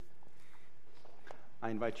I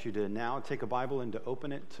invite you to now take a Bible and to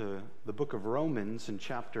open it to the book of Romans in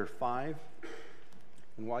chapter 5.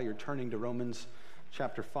 And while you're turning to Romans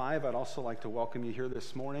chapter 5, I'd also like to welcome you here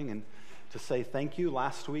this morning and to say thank you.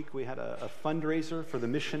 Last week we had a fundraiser for the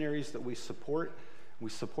missionaries that we support. We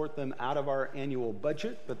support them out of our annual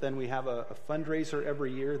budget, but then we have a fundraiser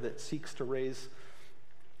every year that seeks to raise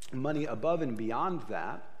money above and beyond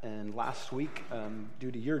that. And last week,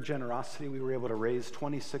 due to your generosity, we were able to raise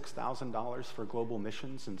 $26,000 for global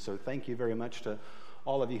missions. And so thank you very much to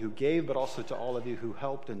all of you who gave, but also to all of you who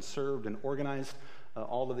helped and served and organized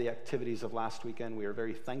all of the activities of last weekend. We are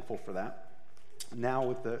very thankful for that. Now,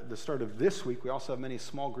 with the start of this week, we also have many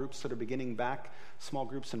small groups that are beginning back, small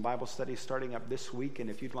groups and Bible studies starting up this week. And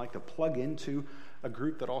if you'd like to plug into a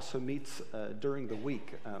group that also meets during the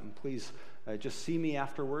week, please just see me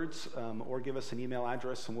afterwards or give us an email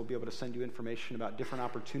address, and we'll be able to send you information about different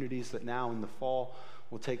opportunities that now in the fall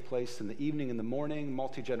will take place in the evening, in the morning,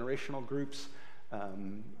 multi-generational groups,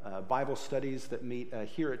 Bible studies that meet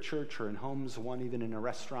here at church or in homes, one even in a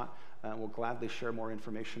restaurant. We'll gladly share more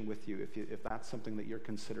information with you if that's something that you're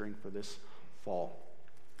considering for this fall.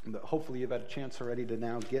 But hopefully you've had a chance already to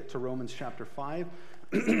now get to Romans chapter 5.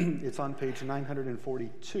 It's on page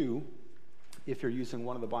 942 if you're using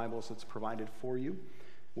one of the Bibles that's provided for you.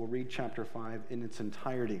 We'll read chapter 5 in its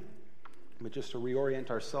entirety. But just to reorient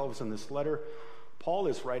ourselves in this letter, Paul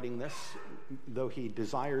is writing this, though he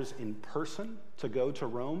desires in person to go to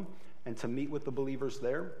Rome and to meet with the believers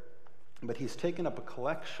there. But he's taken up a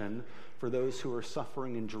collection for those who are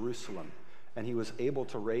suffering in Jerusalem. And he was able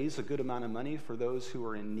to raise a good amount of money for those who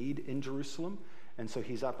are in need in Jerusalem. And so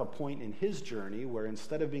he's at the point in his journey where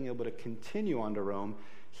instead of being able to continue on to Rome,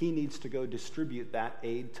 he needs to go distribute that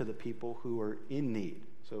aid to the people who are in need.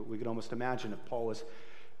 So we could almost imagine if Paul was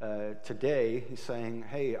today, he's saying,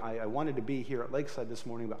 hey, I wanted to be here at Lakeside this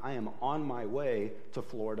morning, but I am on my way to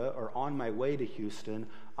Florida or on my way to Houston.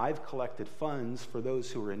 I've collected funds for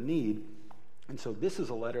those who are in need. And so this is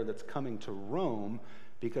a letter that's coming to Rome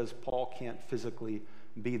because Paul can't physically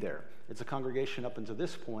be there. It's a congregation up until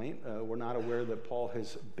this point we're not aware that Paul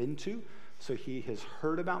has been to. So he has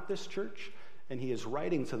heard about this church, and he is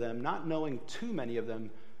writing to them, not knowing too many of them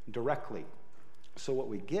directly. So what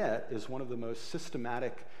we get is one of the most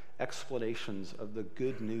systematic explanations of the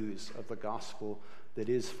good news of the gospel that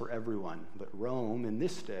is for everyone. That Rome, in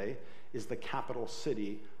this day, is the capital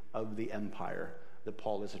city of the empire that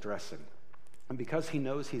Paul is addressing. And because he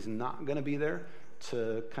knows he's not going to be there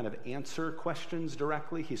to kind of answer questions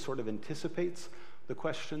directly, he sort of anticipates the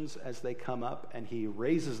questions as they come up, and he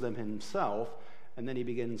raises them himself, and then he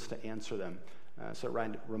begins to answer them. So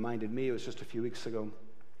it reminded me, it was just a few weeks ago,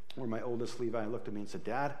 where my oldest Levi looked at me and said,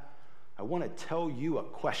 Dad, I want to tell you a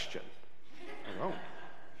question. I go, oh,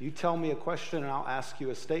 you tell me a question and I'll ask you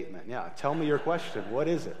a statement. Yeah, tell me your question. What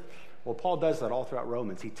is it? Well, Paul does that all throughout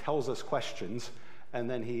Romans. He tells us questions and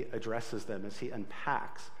then he addresses them as he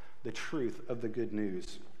unpacks the truth of the good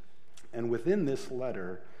news. And within this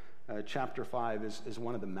letter, chapter 5 is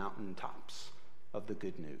one of the mountaintops of the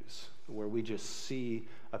good news, where we just see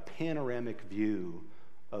a panoramic view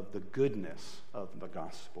of the goodness of the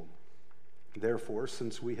gospel. Therefore,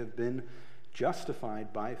 since we have been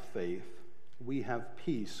justified by faith, we have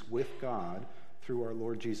peace with God through our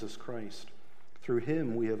Lord Jesus Christ. Through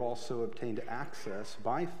him we have also obtained access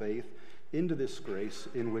by faith into this grace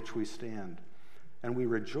in which we stand. And we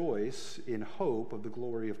rejoice in hope of the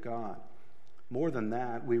glory of God. More than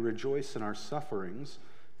that, we rejoice in our sufferings,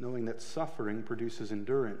 knowing that suffering produces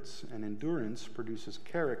endurance, and endurance produces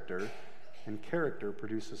character, and character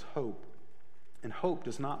produces hope. And hope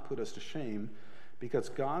does not put us to shame, because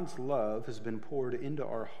God's love has been poured into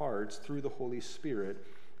our hearts through the Holy Spirit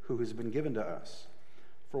who has been given to us.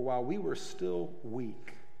 For while we were still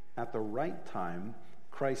weak, at the right time,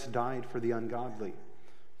 Christ died for the ungodly.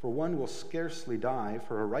 For one will scarcely die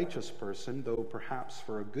for a righteous person, though perhaps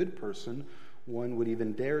for a good person one would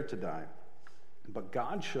even dare to die. But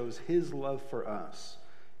God shows his love for us,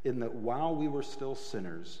 in that while we were still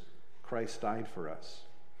sinners, Christ died for us.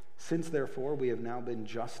 Since, therefore, we have now been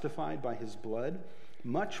justified by his blood,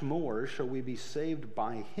 much more shall we be saved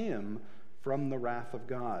by him from the wrath of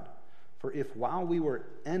God. For if while we were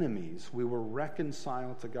enemies, we were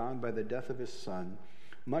reconciled to God by the death of his Son,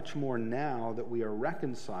 much more now that we are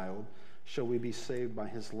reconciled, shall we be saved by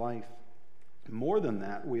his life. More than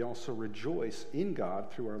that, we also rejoice in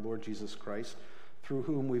God through our Lord Jesus Christ, through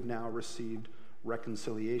whom we've now received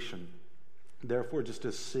reconciliation. Therefore, just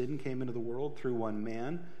as sin came into the world through one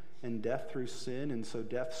man, and death through sin, and so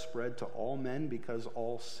death spread to all men because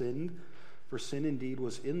all sinned. For sin indeed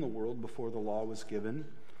was in the world before the law was given,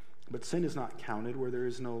 but sin is not counted where there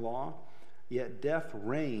is no law. Yet death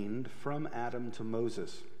reigned from Adam to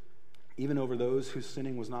Moses, even over those whose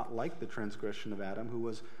sinning was not like the transgression of Adam, who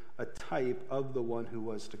was a type of the one who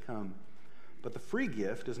was to come. But the free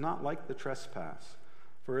gift is not like the trespass.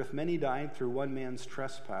 For if many died through one man's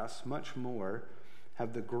trespass, much more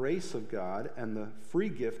have the grace of God and the free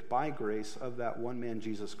gift by grace of that one man,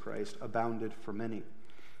 Jesus Christ, abounded for many.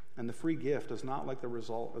 And the free gift is not like the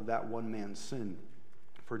result of that one man's sin.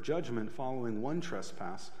 For judgment following one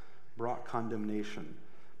trespass brought condemnation,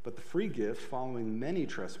 but the free gift following many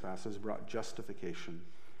trespasses brought justification.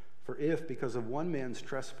 For if, because of one man's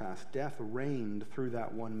trespass, death reigned through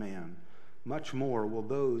that one man, much more will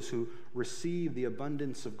those who receive the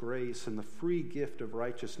abundance of grace and the free gift of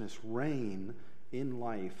righteousness reign in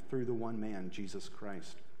life through the one man, Jesus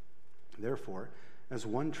Christ. Therefore, as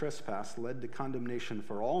one trespass led to condemnation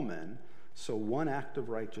for all men, so one act of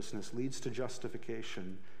righteousness leads to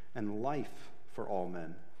justification and life for all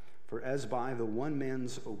men. For as by the one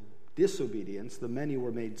man's disobedience the many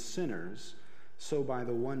were made sinners, so by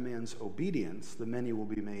the one man's obedience the many will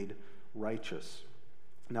be made righteous.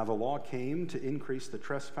 Now the law came to increase the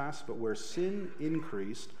trespass, but where sin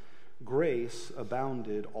increased, grace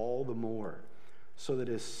abounded all the more, so that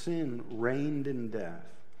as sin reigned in death,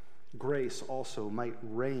 grace also might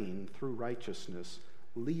reign through righteousness,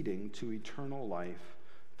 leading to eternal life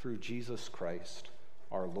through Jesus Christ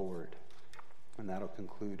our Lord. And that'll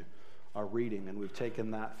conclude our reading. And we've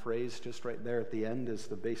taken that phrase just right there at the end as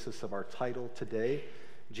the basis of our title today,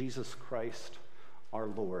 Jesus Christ our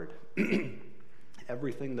Lord.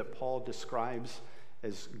 Everything that Paul describes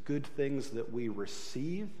as good things that we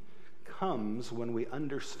receive comes when we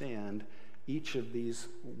understand each of these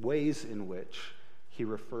ways in which he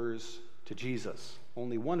refers to Jesus.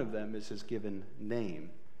 Only one of them is his given name,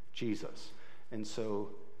 Jesus. And so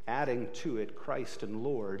adding to it Christ and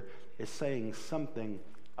Lord is saying something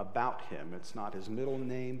about him. It's not his middle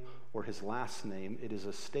name or his last name. It is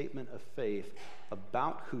a statement of faith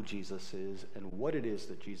about who Jesus is and what it is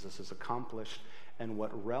that Jesus has accomplished and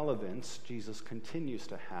what relevance Jesus continues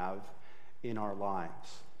to have in our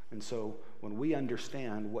lives. And so when we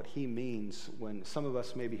understand what he means, when some of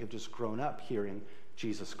us maybe have just grown up hearing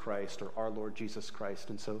Jesus Christ or our Lord Jesus Christ,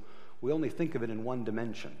 and so we only think of it in one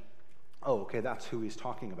dimension. Oh, okay, that's who he's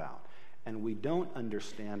talking about. And we don't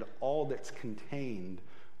understand all that's contained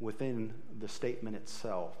within the statement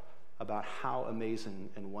itself about how amazing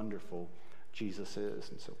and wonderful Jesus is.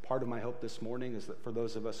 And so part of my hope this morning is that for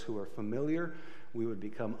those of us who are familiar, we would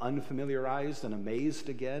become unfamiliarized and amazed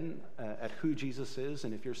again at who Jesus is.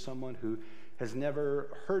 And if you're someone who has never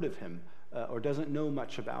heard of him or doesn't know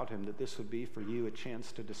much about him, that this would be for you a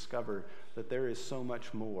chance to discover that there is so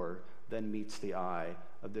much more than meets the eye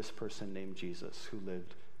of this person named Jesus who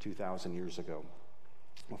lived 2,000 years ago.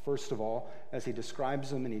 Well, first of all, as he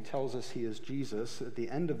describes him and he tells us he is Jesus, at the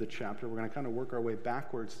end of the chapter, we're going to kind of work our way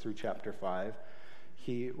backwards through chapter 5.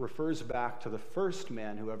 He refers back to the first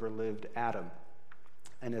man who ever lived, Adam.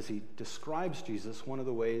 And as he describes Jesus, one of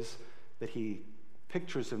the ways that he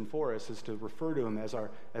pictures him for us is to refer to him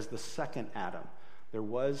as the second Adam. There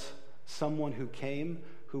was someone who came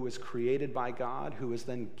who was created by God, who was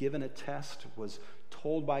then given a test, was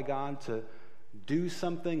told by God to do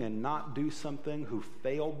something and not do something, who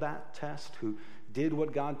failed that test, who did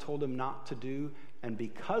what God told him not to do, and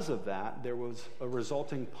because of that, there was a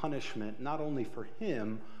resulting punishment, not only for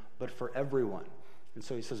him, but for everyone. And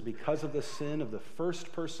so he says, because of the sin of the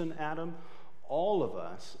first person, Adam, all of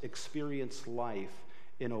us experience life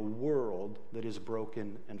in a world that is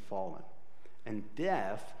broken and fallen. And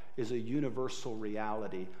death is a universal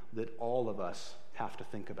reality that all of us have to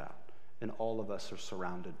think about, and all of us are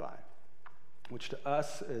surrounded by. Which to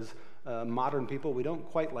us as modern people, we don't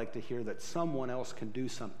quite like to hear that someone else can do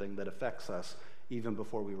something that affects us even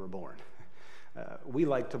before we were born. We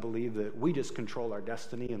like to believe that we just control our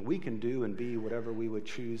destiny and we can do and be whatever we would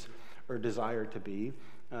choose or desire to be.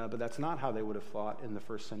 But that's not how they would have thought in the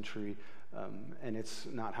first century. And it's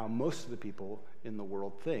not how most of the people in the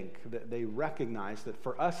world think. That they recognize that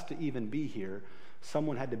for us to even be here,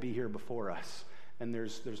 someone had to be here before us. And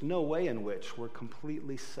there's no way in which we're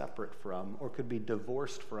completely separate from or could be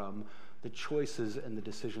divorced from the choices and the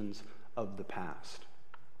decisions of the past.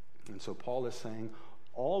 And so Paul is saying,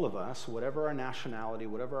 all of us, whatever our nationality,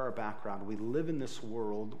 whatever our background, we live in this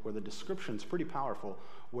world where the description's pretty powerful,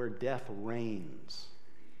 where death reigns,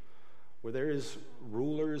 where there is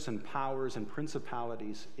rulers and powers and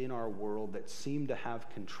principalities in our world that seem to have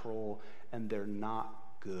control, and they're not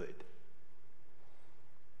good.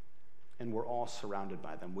 And we're all surrounded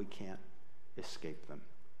by them. We can't escape them.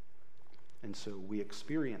 And so we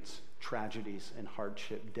experience tragedies and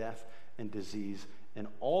hardship, death and disease And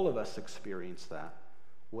all of us experience that,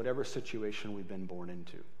 whatever situation we've been born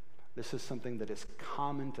into. This is something that is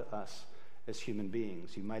common to us as human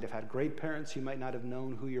beings. You might have had great parents, you might not have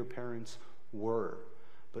known who your parents were,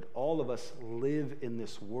 but all of us live in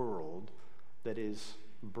this world that is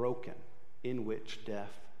broken, in which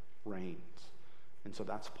death reigns. And so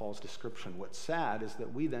that's Paul's description. What's sad is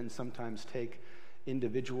that we then sometimes take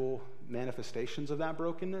individual manifestations of that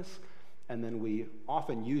brokenness, and then we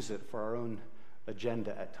often use it for our own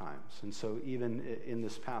agenda at times. And so even in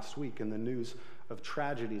this past week, in the news of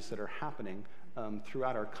tragedies that are happening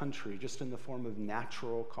throughout our country, just in the form of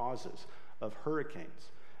natural causes, of hurricanes,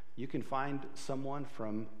 you can find someone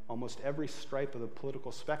from almost every stripe of the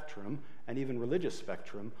political spectrum and even religious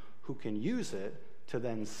spectrum who can use it to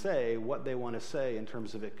then say what they want to say in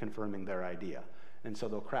terms of it confirming their idea. And so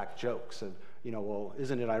they'll crack jokes of, well,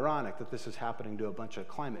 isn't it ironic that this is happening to a bunch of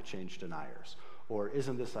climate change deniers? Or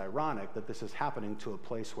isn't this ironic that this is happening to a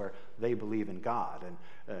place where they believe in God?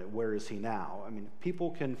 And where is he now? I mean,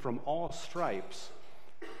 people can, from all stripes,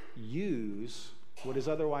 use what is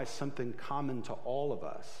otherwise something common to all of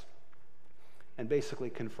us and basically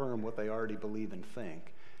confirm what they already believe and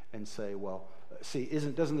think and say, well, see,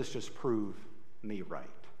 doesn't this just prove me right?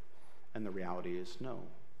 And the reality is no.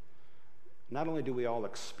 Not only do we all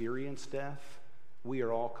experience death, we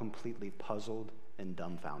are all completely puzzled and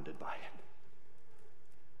dumbfounded by it.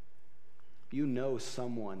 You know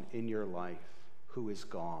someone in your life who is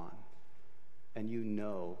gone, and you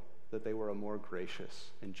know that they were a more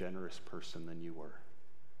gracious and generous person than you were.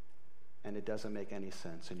 And it doesn't make any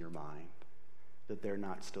sense in your mind that they're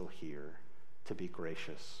not still here to be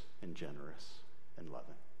gracious and generous and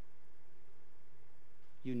loving.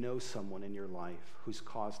 You know someone in your life who's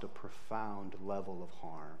caused a profound level of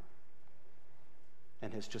harm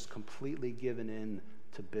and has just completely given in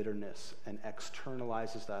to bitterness and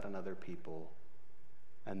externalizes that on other people,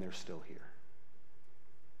 and they're still here.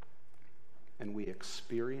 And we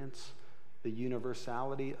experience the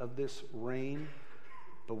universality of this reign,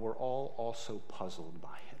 but we're all also puzzled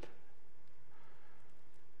by it.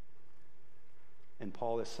 And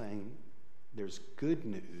Paul is saying there's good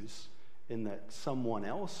news in that someone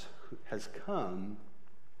else has come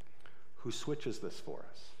who switches this for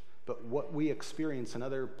us. But what we experience in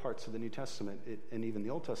other parts of the New Testament, and even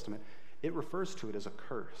the Old Testament, it refers to it as a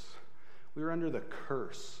curse. We are under the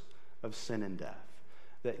curse of sin and death.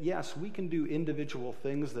 That yes, we can do individual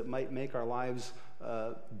things that might make our lives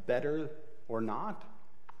better or not,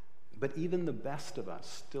 but even the best of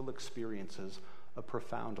us still experiences a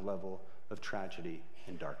profound level of tragedy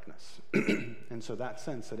and darkness. And so that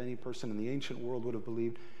sense that any person in the ancient world would have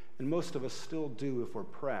believed, and most of us still do if we're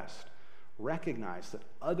pressed, recognize that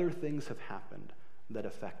other things have happened that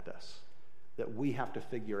affect us, that we have to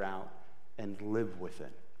figure out and live with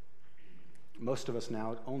it. Most of us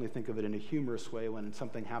now only think of it in a humorous way when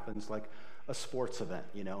something happens like a sports event,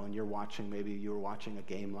 and maybe you were watching a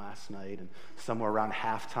game last night, and somewhere around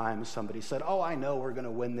halftime somebody said, oh, I know we're going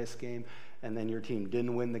to win this game, and then your team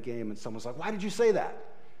didn't win the game, and someone's like, why did you say that?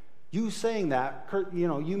 You saying that,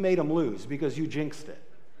 you made them lose because you jinxed it.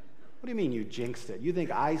 What do you mean you jinxed it? You think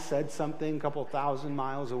I said something a couple thousand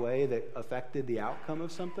miles away that affected the outcome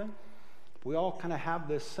of something? We all kind of have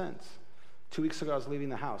this sense. 2 weeks ago, I was leaving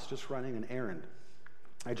the house, just running an errand.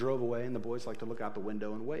 I drove away, and the boys like to look out the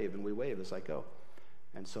window and wave, and we wave as I go.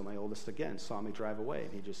 And so my oldest, again, saw me drive away,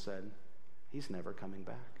 and he just said, he's never coming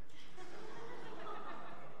back.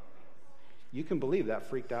 You can believe that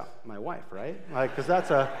freaked out my wife, right? Because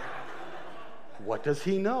that's what does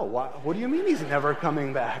he know? What do you mean he's never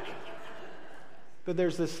coming back? But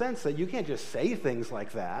there's this sense that you can't just say things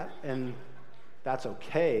like that, and that's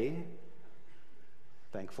okay.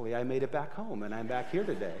 Thankfully, I made it back home, and I'm back here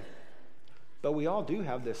today. But we all do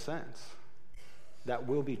have this sense that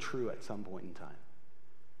will be true at some point in time.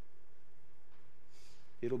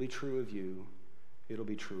 It'll be true of you. It'll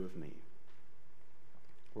be true of me.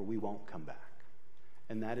 Where we won't come back.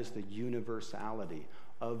 And that is the universality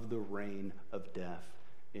of the reign of death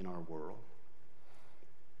in our world.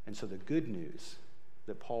 And so the good news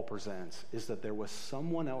that Paul presents is that there was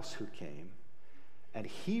someone else who came, and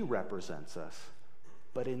he represents us,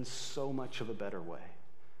 but in so much of a better way.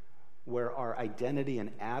 Where our identity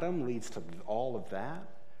in Adam leads to all of that,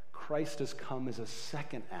 Christ has come as a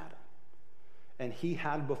second Adam. And he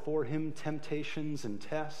had before him temptations and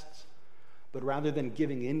tests, but rather than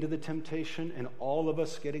giving into the temptation and all of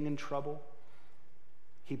us getting in trouble,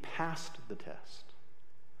 he passed the test.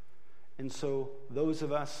 And so those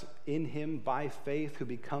of us in him by faith who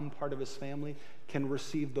become part of his family can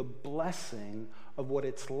receive the blessing of what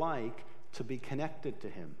it's like to be connected to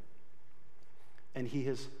him. And he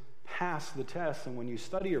has pass the test. And when you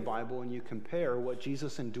study your Bible and you compare what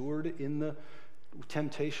Jesus endured in the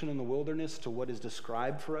temptation in the wilderness to what is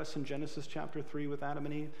described for us in Genesis chapter 3 with Adam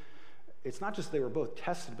and Eve, it's not just they were both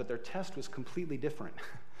tested, but their test was completely different.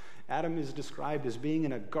 Adam is described as being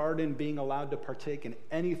in a garden, being allowed to partake in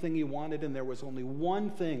anything he wanted, and there was only one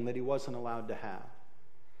thing that he wasn't allowed to have.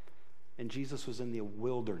 And Jesus was in the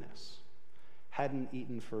wilderness, hadn't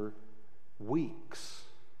eaten for weeks,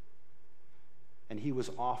 and he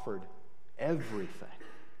was offered everything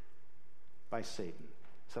by Satan.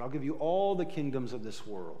 He said, I'll give you all the kingdoms of this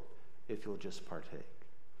world if you'll just partake.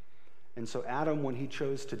 And so Adam, when he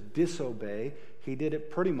chose to disobey, he did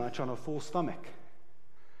it pretty much on a full stomach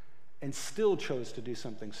and still chose to do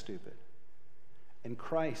something stupid. And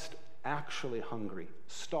Christ, actually hungry,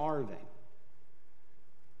 starving,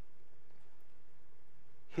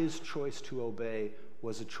 his choice to obey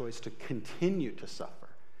was a choice to continue to suffer,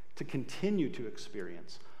 to continue to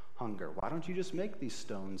experience hunger. Why don't you just make these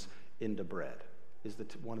stones into bread? Is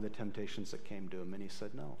one of the temptations that came to him, and he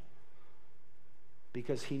said no.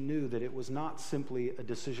 Because he knew that it was not simply a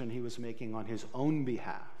decision he was making on his own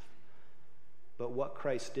behalf, but what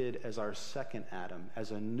Christ did as our second Adam,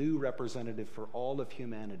 as a new representative for all of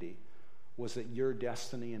humanity, was that your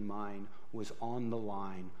destiny and mine was on the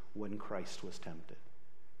line when Christ was tempted.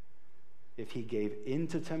 If he gave in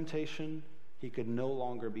to temptation, he could no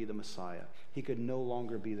longer be the Messiah. He could no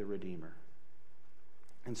longer be the Redeemer.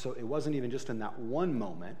 And so it wasn't even just in that one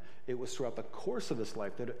moment, it was throughout the course of his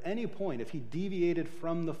life that at any point, if he deviated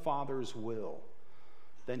from the Father's will,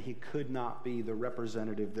 then he could not be the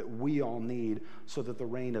representative that we all need so that the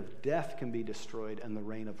reign of death can be destroyed and the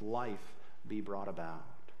reign of life be brought about.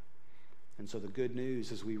 And so the good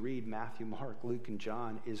news as we read Matthew, Mark, Luke, and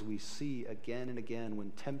John is we see again and again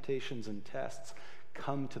when temptations and tests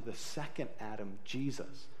come to the second Adam,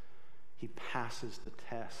 Jesus, he passes the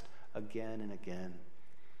test again and again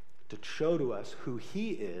to show to us who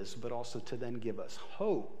he is, but also to then give us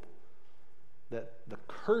hope that the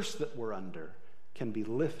curse that we're under can be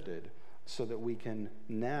lifted so that we can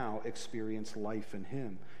now experience life in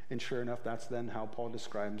him. And sure enough, that's then how Paul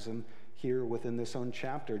describes him here within this own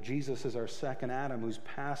chapter. Jesus is our second Adam who's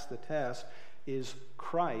passed the test, is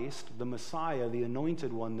Christ, the Messiah, the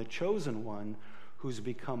anointed one, the chosen one, who's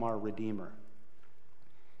become our Redeemer.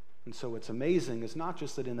 And so what's amazing is not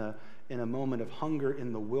just that in a moment of hunger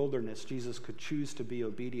in the wilderness, Jesus could choose to be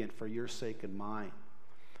obedient for your sake and mine.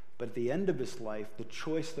 But at the end of his life, the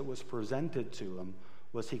choice that was presented to him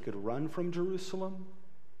was he could run from Jerusalem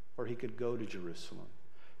or he could go to Jerusalem.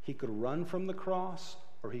 He could run from the cross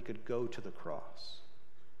or he could go to the cross.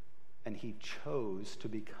 And he chose to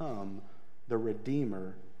become the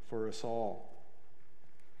Redeemer for us all.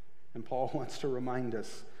 And Paul wants to remind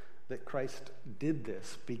us that Christ did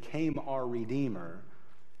this, became our Redeemer,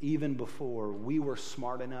 even before we were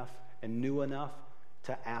smart enough and knew enough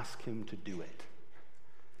to ask him to do it.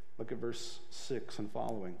 Look at verse 6 and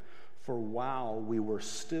following. For while we were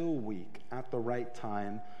still weak at the right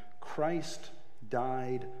time, Christ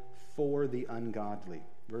died for the ungodly.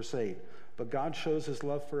 Verse 8. But God shows his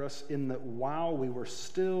love for us in that while we were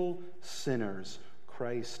still sinners,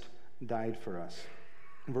 Christ died for us.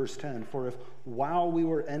 Verse 10, for if while we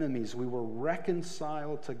were enemies, we were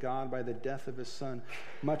reconciled to God by the death of his Son,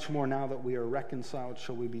 much more now that we are reconciled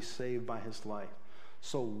shall we be saved by his life.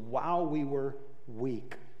 So while we were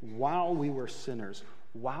weak, while we were sinners,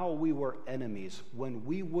 while we were enemies, when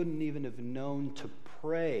we wouldn't even have known to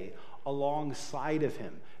pray alongside of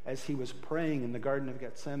him as he was praying in the Garden of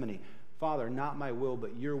Gethsemane, Father, not my will,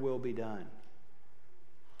 but your will be done.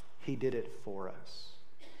 He did it for us.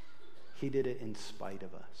 He did it in spite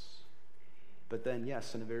of us. But then,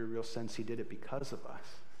 yes, in a very real sense, he did it because of us.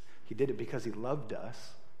 He did it because he loved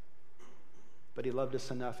us. But he loved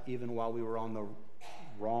us enough even while we were on the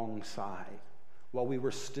wrong side, while we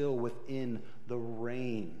were still within the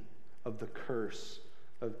reign of the curse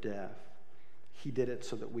of death. He did it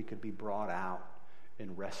so that we could be brought out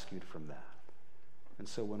and rescued from that. And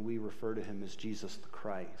so when we refer to him as Jesus the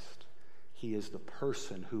Christ, he is the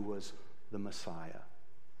person who was the Messiah.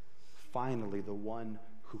 Finally, the one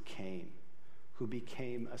who came, who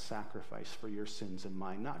became a sacrifice for your sins and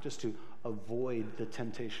mine, not just to avoid the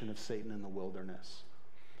temptation of Satan in the wilderness,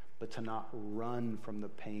 but to not run from the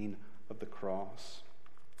pain of the cross.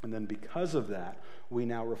 And then because of that, we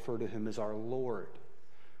now refer to him as our Lord,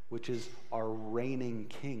 which is our reigning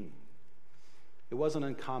king. It wasn't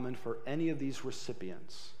uncommon for any of these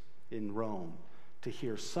recipients in Rome to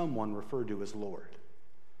hear someone referred to as Lord.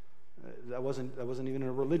 That wasn't even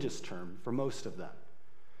a religious term for most of them.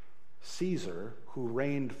 Caesar, who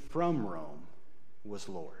reigned from Rome, was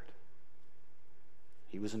Lord.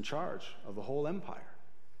 He was in charge of the whole empire.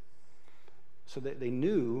 So they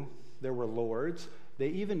knew there were lords. They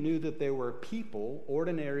even knew that there were people,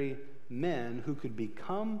 ordinary men, who could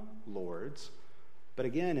become lords. But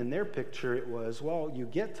again, in their picture, it was, well, you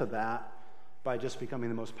get to that by just becoming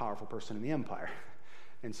the most powerful person in the empire.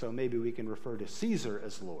 And so maybe we can refer to Caesar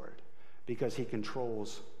as Lord because he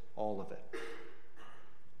controls all of it.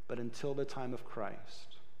 But until the time of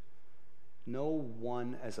Christ, no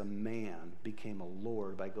one as a man became a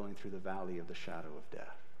lord by going through the valley of the shadow of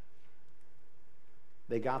death.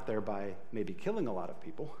 They got there by maybe killing a lot of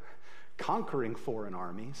people, conquering foreign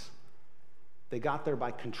armies. They got there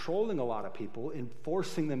by controlling a lot of people and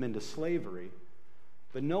forcing them into slavery.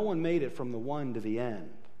 But no one made it from the one to the end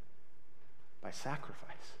by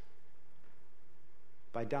sacrifice,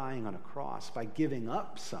 by dying on a cross, by giving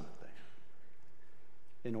up something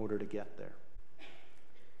in order to get there.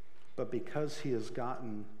 But because he has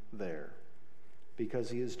gotten there, because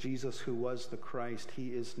he is Jesus who was the Christ, he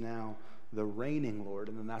is now the reigning Lord,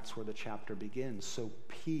 and then that's where the chapter begins. So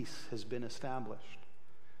peace has been established.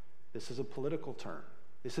 This is a political term.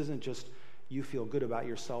 This isn't just you feel good about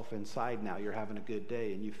yourself inside now, you're having a good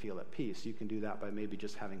day and you feel at peace. You can do that by maybe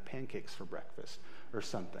just having pancakes for breakfast or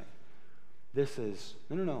something. This is,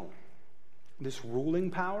 no. This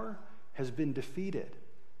ruling power has been defeated,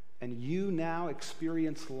 and you now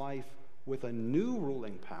experience life with a new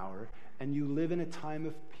ruling power, and you live in a time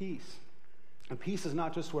of peace. And peace is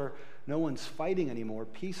not just where no one's fighting anymore.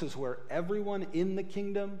 Peace is where everyone in the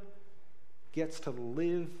kingdom gets to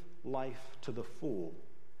live life to the full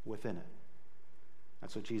within it.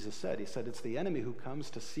 That's what Jesus said. He said, it's the enemy who comes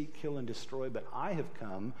to seek, kill, and destroy, but I have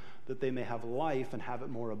come that they may have life and have it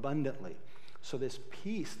more abundantly. So this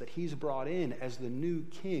peace that he's brought in as the new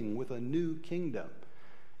king with a new kingdom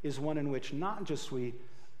is one in which not just we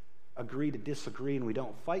agree to disagree and we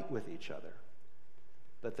don't fight with each other,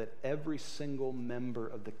 but that every single member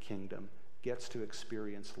of the kingdom gets to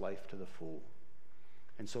experience life to the full.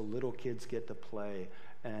 And so little kids get to play,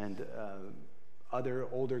 and other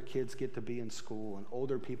older kids get to be in school, and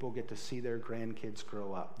older people get to see their grandkids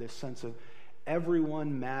grow up. This sense of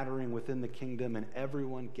everyone mattering within the kingdom and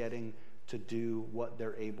everyone getting to do what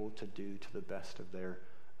they're able to do to the best of their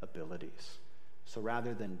abilities. So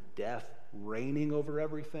rather than death reigning over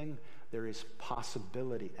everything, there is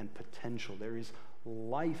possibility and potential. There is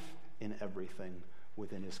life in everything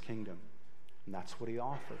within his kingdom. And that's what he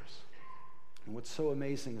offers. And what's so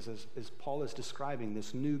amazing is as Paul is describing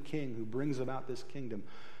this new king who brings about this kingdom,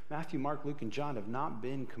 Matthew, Mark, Luke, and John have not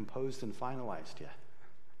been composed and finalized yet.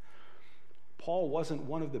 Paul wasn't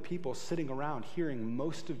one of the people sitting around hearing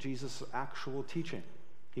most of Jesus' actual teaching.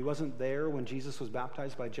 He wasn't there when Jesus was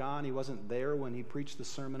baptized by John. He wasn't there when he preached the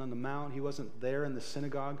Sermon on the Mount. He wasn't there in the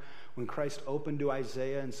synagogue when Christ opened to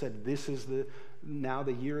Isaiah and said, this is now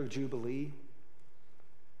the year of Jubilee.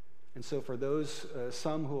 And so for those,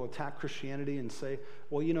 some who will attack Christianity and say,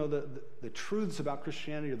 well, you know, the truths about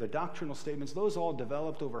Christianity or the doctrinal statements, those all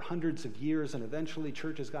developed over hundreds of years and eventually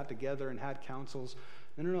churches got together and had councils.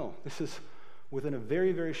 No. This is within a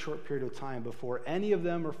very, very short period of time before any of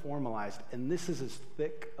them are formalized. And this is as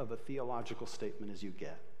thick of a theological statement as you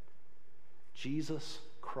get. Jesus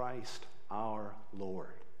Christ, our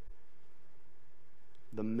Lord.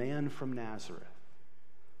 The man from Nazareth.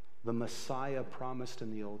 The Messiah promised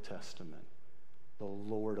in the Old Testament. The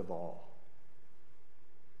Lord of all.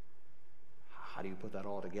 How do you put that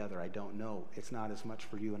all together? I don't know. It's not as much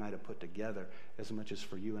for you and I to put together as much as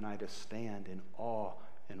for you and I to stand in awe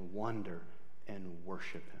and wonder and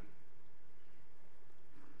worship him.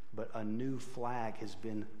 But a new flag has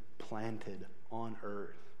been planted on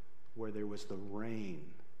earth where there was the reign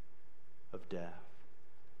of death,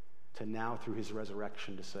 to now through his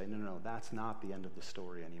resurrection to say, no, that's not the end of the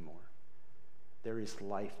story anymore. There is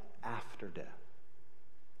life after death.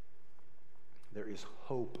 There is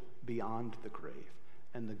hope beyond the grave.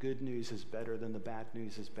 And the good news is better than the bad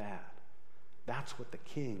news is bad. That's what the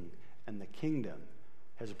king and the kingdom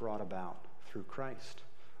has brought about through Christ.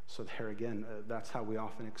 So there again, that's how we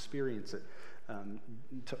often experience it.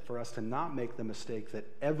 For us to not make the mistake that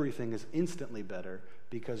everything is instantly better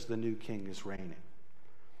because the new king is reigning.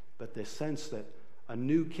 But this sense that a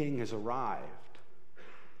new king has arrived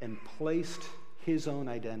and placed his own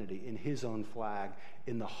identity in his own flag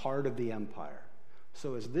in the heart of the empire.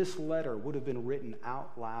 So as this letter would have been written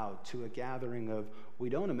out loud to a gathering of, we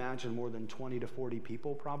don't imagine more than 20 to 40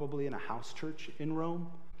 people probably in a house church in Rome,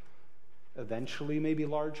 eventually maybe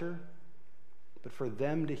larger, but for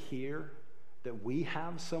them to hear that we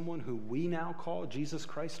have someone who we now call Jesus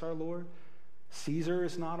Christ our Lord, Caesar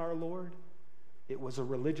is not our Lord. It was a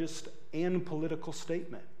religious and political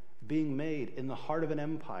statement. being made in the heart of an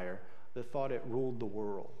empire that thought it ruled the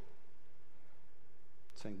world.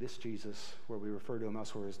 Saying this Jesus, where we refer to him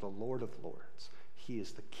elsewhere, is the Lord of Lords. He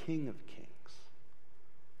is the King of Kings.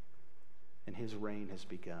 And his reign has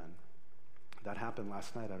begun. That happened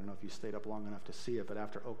last night. I don't know if you stayed up long enough to see it, but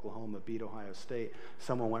after Oklahoma beat Ohio State,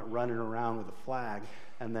 someone went running around with a flag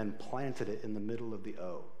and then planted it in the middle of the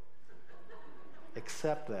O.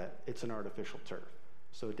 Except that it's an artificial turf,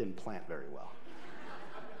 so it didn't plant very well.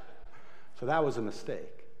 So that was a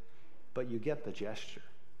mistake. But you get the gesture.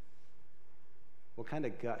 What kind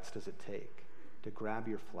of guts does it take to grab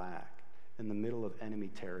your flag in the middle of enemy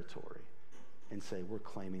territory and say, we're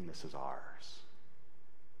claiming this as ours?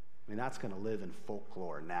 I mean, that's going to live in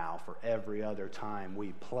folklore now for every other time we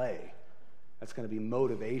play. That's going to be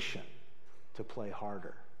motivation to play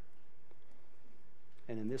harder.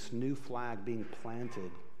 And in this new flag being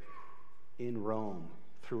planted in Rome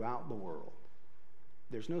throughout the world,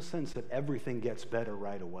 there's no sense that everything gets better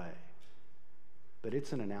right away. But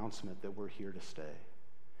it's an announcement that we're here to stay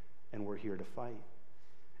and we're here to fight.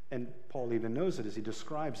 And Paul even knows it as he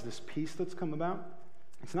describes this peace that's come about.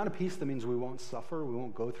 It's not a peace that means we won't suffer, we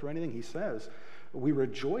won't go through anything. He says, we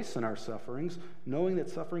rejoice in our sufferings, knowing that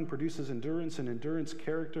suffering produces endurance, and endurance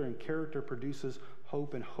character, and character produces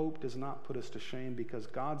hope, and hope does not put us to shame, because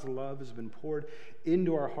God's love has been poured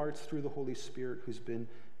into our hearts through the Holy Spirit who's been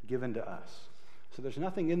given to us. So there's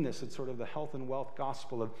nothing in this. It's sort of the health and wealth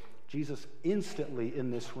gospel of Jesus instantly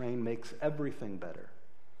in this reign makes everything better.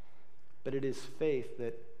 But it is faith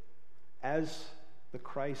that as the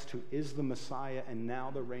Christ who is the Messiah and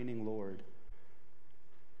now the reigning Lord,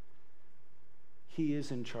 he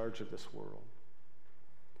is in charge of this world.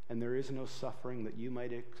 And there is no suffering that you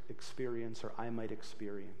might experience or I might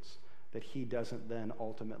experience that he doesn't then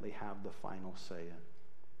ultimately have the final say in.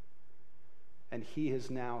 And he has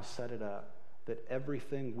now set it up that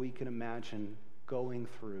everything we can imagine going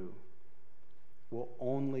through will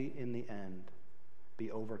only in the end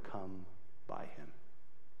be overcome by him.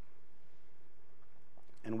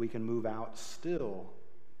 And we can move out still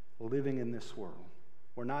living in this world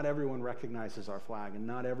where not everyone recognizes our flag and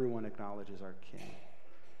not everyone acknowledges our King.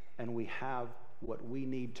 And we have what we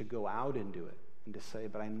need to go out and do it and to say,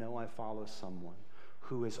 but I know I follow someone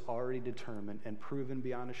who is already determined and proven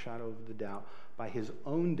beyond a shadow of the doubt by his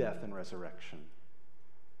own death and resurrection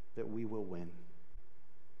that we will win.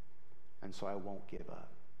 And so I won't give up.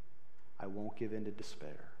 I won't give in to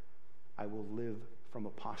despair. I will live from a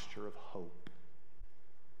posture of hope.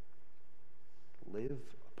 Live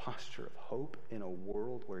a posture of hope in a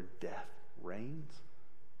world where death reigns?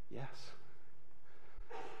 Yes.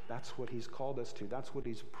 That's what he's called us to. That's what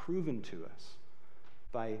he's proven to us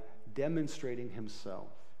by demonstrating himself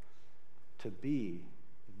to be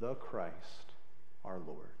the Christ, our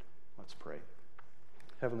Lord. Let's pray.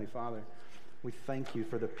 Heavenly Father, we thank you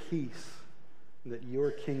for the peace that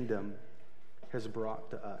your kingdom has brought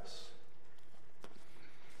to us.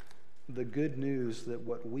 The good news that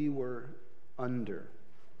what we were under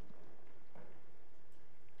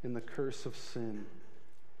in the curse of sin,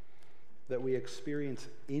 that we experience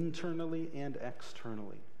internally and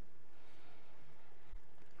externally,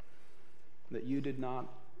 that you did not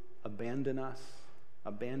abandon us,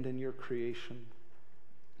 abandon your creation,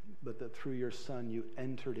 but that through your Son you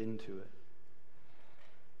entered into it.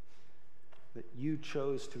 That you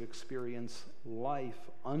chose to experience life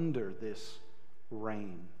under this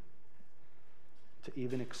reign, to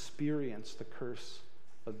even experience the curse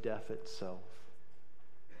of death itself.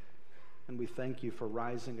 And we thank you for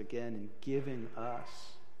rising again and giving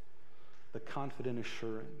us the confident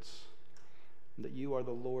assurance that you are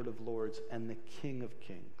the Lord of Lords and the King of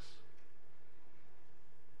Kings.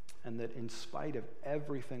 And that in spite of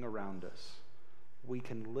everything around us, we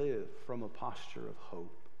can live from a posture of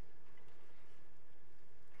hope.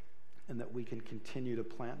 And that we can continue to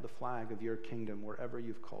plant the flag of your kingdom wherever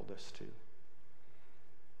you've called us to.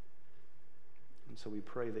 And so we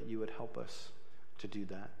pray that you would help us to do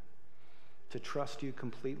that. To trust you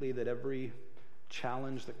completely, that every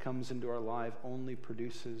challenge that comes into our life only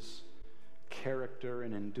produces character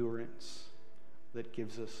and endurance that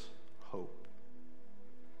gives us hope.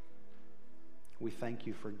 We thank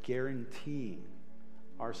you for guaranteeing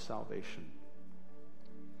our salvation.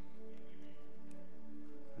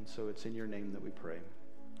 And so it's in your name that we pray.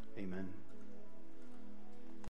 Amen.